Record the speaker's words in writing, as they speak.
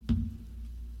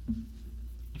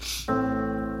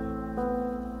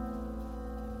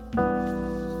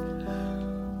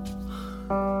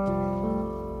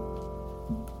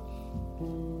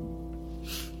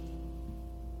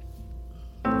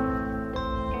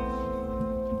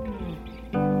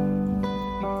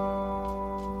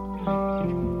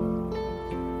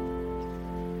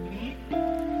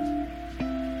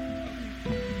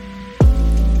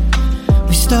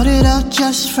Started out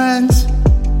just friends.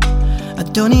 I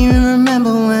don't even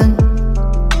remember when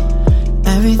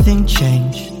everything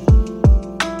changed.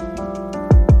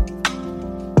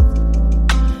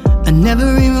 I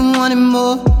never even wanted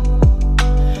more.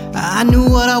 I knew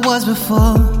what I was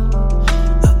before.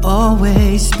 I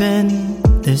always been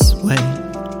this way.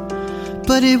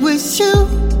 But it was you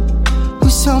who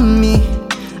told me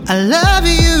I love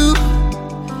you.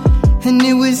 And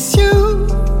it was you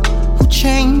who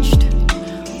changed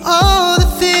all the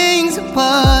things it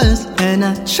was. And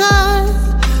I tried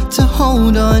to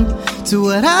hold on to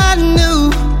what I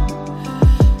knew,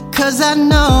 'cause I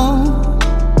know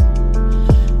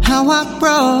how I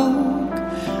broke.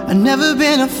 I've never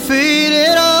been afraid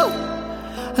at all.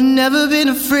 I've never been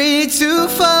afraid to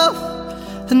fall.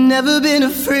 I've never been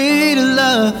afraid of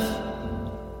love.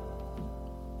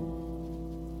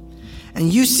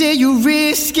 And you say you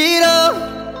risk it all,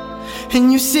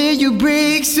 and you say you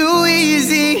break so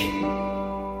easy.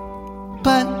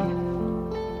 But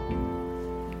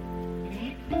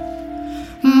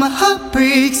my heart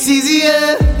breaks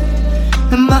easier,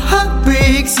 and my heart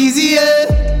breaks easier.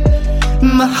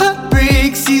 My heart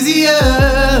breaks easier.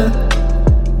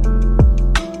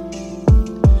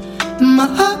 My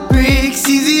heart breaks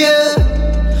easier.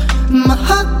 My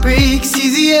heart breaks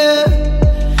easier.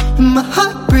 My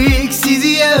heart breaks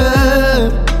easier.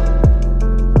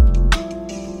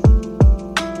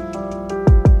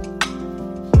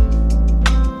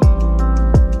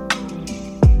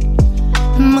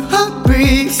 My heart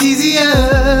breaks easier.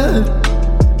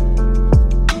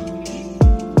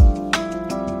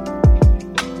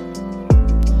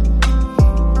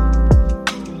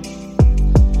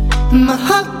 My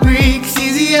heart breaks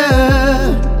easier.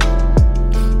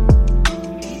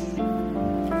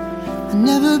 I've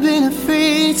never been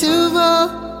afraid to fall.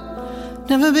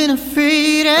 Never been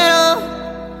afraid at all.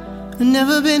 I've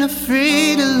never been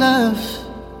afraid of love.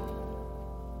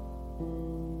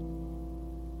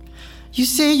 You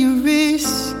say you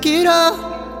risk it all.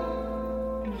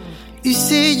 You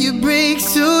say you break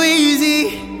so easy.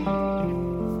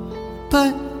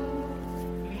 But